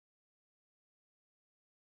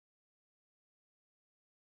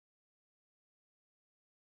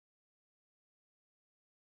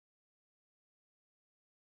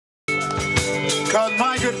called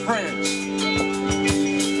My Good Friends.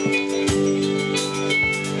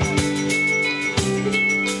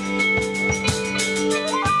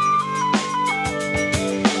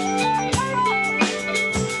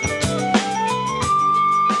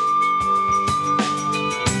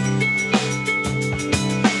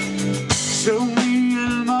 So me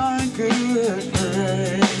and my good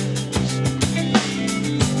friends,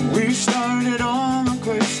 we started on a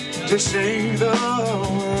quest to save the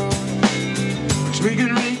world. 'Cause we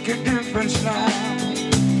can make a difference now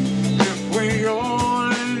if we all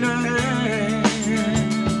lend a hand.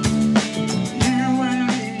 You and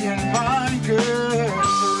me and my good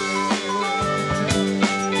friends.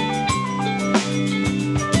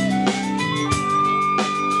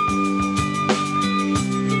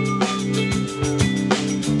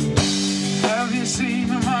 Have you seen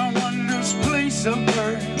my wondrous place of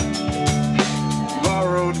birth?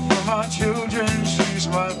 Borrowed from our children, she's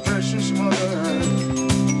my precious mother.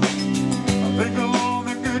 I think of all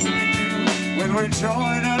the good we do when we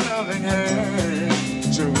join a loving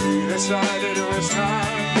hand. So we decided it was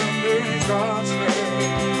time to make our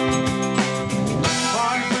stand.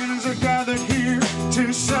 My friends are gathered here to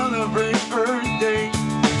celebrate Earth Day.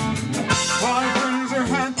 My friends are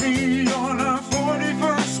happy on our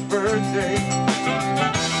 41st birthday.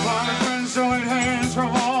 My friends join hands from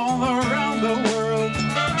all around the world,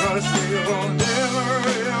 'cause we will never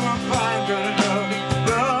ever find another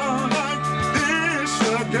love like this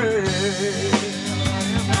again.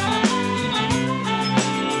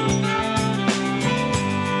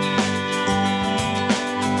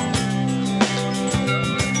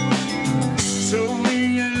 So me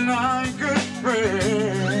and my good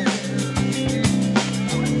friend,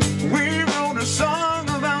 we wrote a song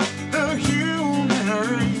about the human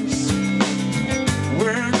race.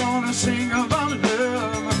 We're gonna sing about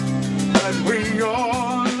love that we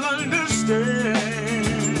all understand.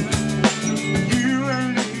 You and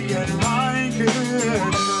me and my good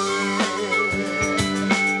friend.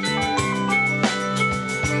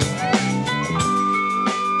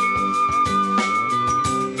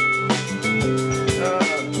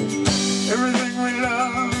 Everything we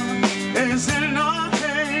love is in our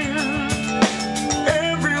hands.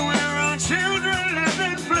 Everywhere our children live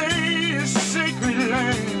and play is sacred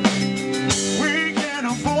land. We can't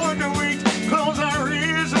afford to wait, close our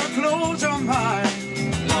ears or close our minds.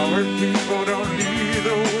 Our people don't leave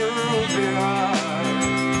the world behind.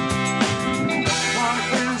 My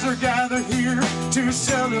friends are gathered here to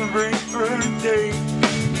celebrate Earth Day.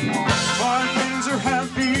 My friends are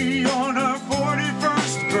happy on our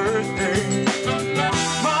 41st birthday.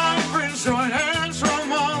 My friends join hands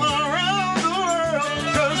from all around the world,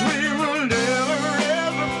 'cause we will never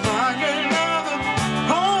ever find another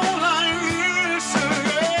home like this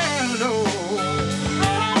again. Oh.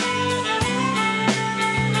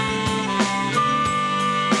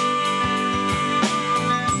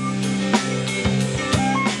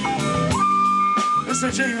 Mr.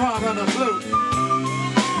 J-Rock on the flute.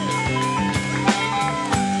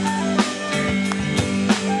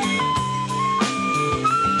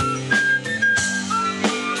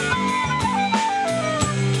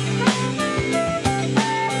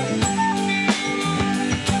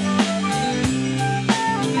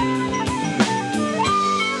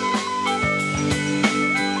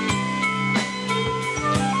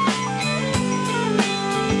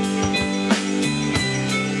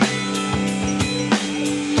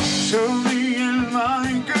 So me and my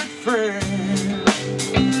good friend,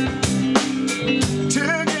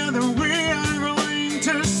 together we are going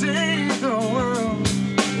to save the world.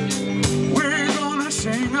 We're gonna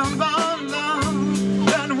sing about love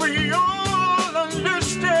that we all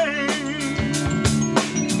understand.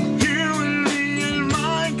 You and me and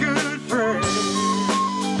my good friend.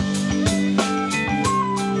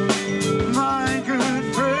 My good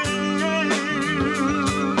friend.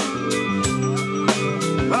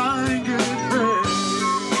 My good friend.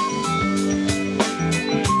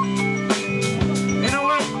 You know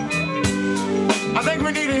what? I think we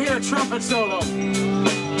need to hear a trumpet solo.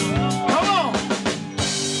 Come on!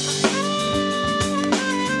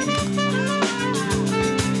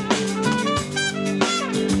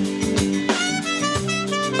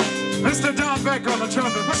 Mr. Don Beck on the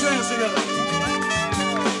trumpet. Put your hands together.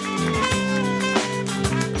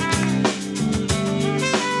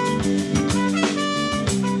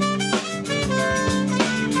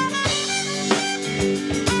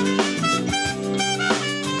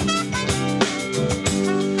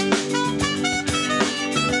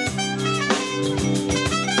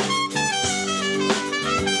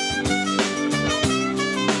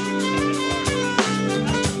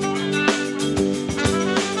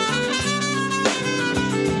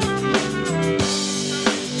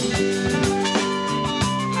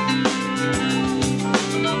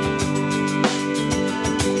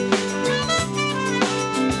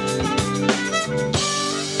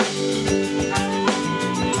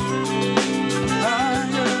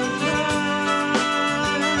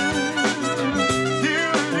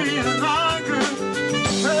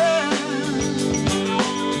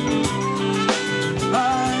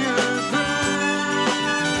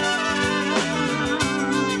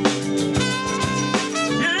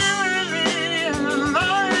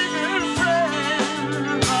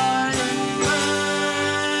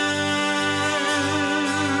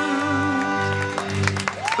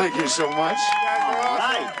 much.